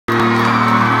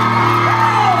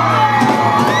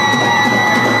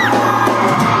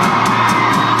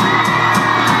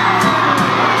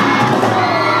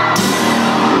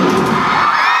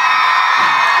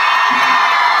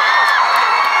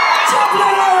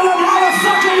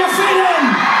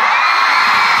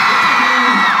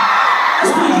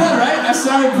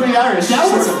sounded pretty Irish. That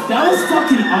was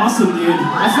fucking awesome, dude.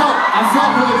 I felt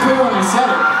really cool when I said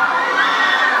it.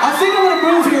 I think I'm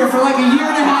gonna move here for like a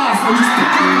year and a half and just pick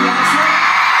up the accent.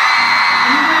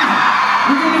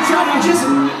 We're gonna try to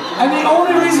and the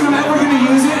only reason I'm ever gonna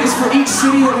use it is for each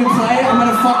city that we play. I'm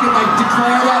gonna fucking like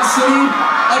declare that city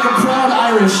like a proud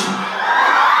Irish.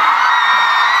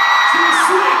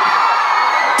 Sweet.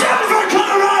 Denver,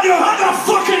 Colorado, how the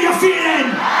fuck are you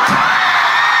feeling?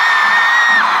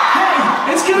 Hey,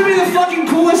 it's gonna be the fucking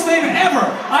coolest thing ever.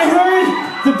 I heard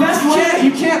the best way. You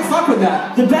can't fuck with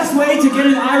that. The best way to get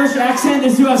an Irish accent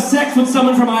is to have sex with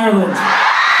someone from Ireland.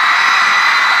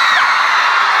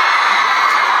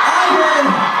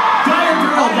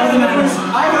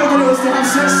 I heard that it was to have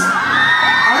sex.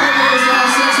 I heard that it was to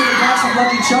have sex with a box of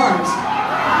Lucky Charms.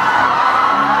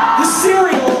 The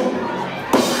cereal.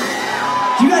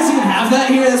 Do you guys even have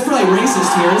that here? That's probably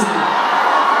racist here, isn't it?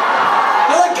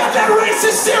 They're like, get that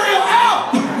racist cereal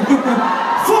out!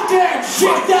 Fuck that!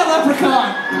 Fuck that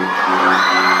leprechaun!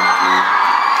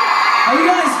 Have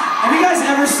you guys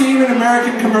ever seen an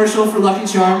American commercial for Lucky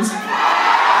Charms?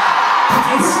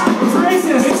 It's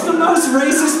racist. It's the most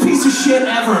racist piece of shit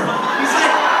ever. He's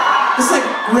like this like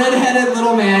red-headed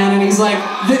little man, and he's like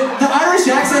the Irish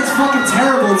accent's fucking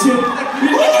terrible too. Like,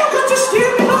 you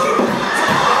understand me?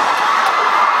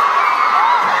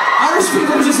 Irish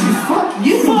people are just like, fuck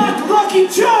you. Fuck Lucky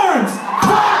Charms.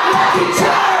 Fuck Lucky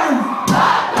Charms.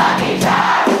 Fuck Lucky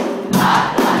Charms.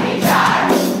 Fuck Lucky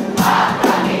Charms. Fuck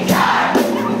Lucky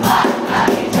Charms. Fuck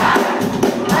Lucky Charms.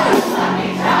 Hey, Lucky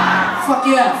Charms. Fuck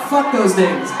yeah. Fuck those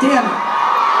things. Damn it.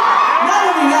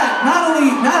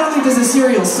 Not only does the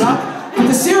cereal suck, but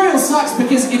the cereal sucks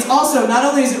because it's also, not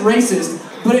only is it racist,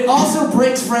 but it also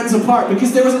breaks friends apart,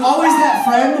 because there was always that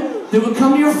friend that would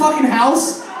come to your fucking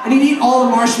house and he'd eat all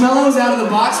the marshmallows out of the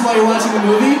box while you're watching the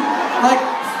movie. Like,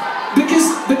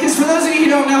 because for those of you who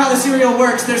don't know how the cereal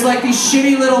works, there's like these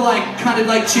shitty little like, kind of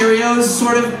like Cheerios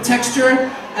sort of texture,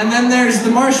 and then there's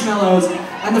the marshmallows.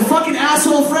 And the fucking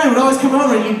asshole friend would always come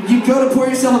over and you'd go to pour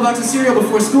yourself a box of cereal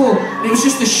before school, and it was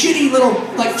just a shitty little,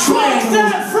 like, triangle. Fuck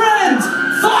that friend!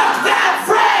 Fuck that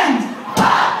friend!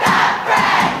 Fuck that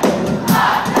friend!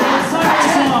 Fuck that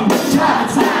friend!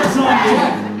 It's like a song.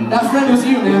 Jack, that friend was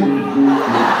you, man.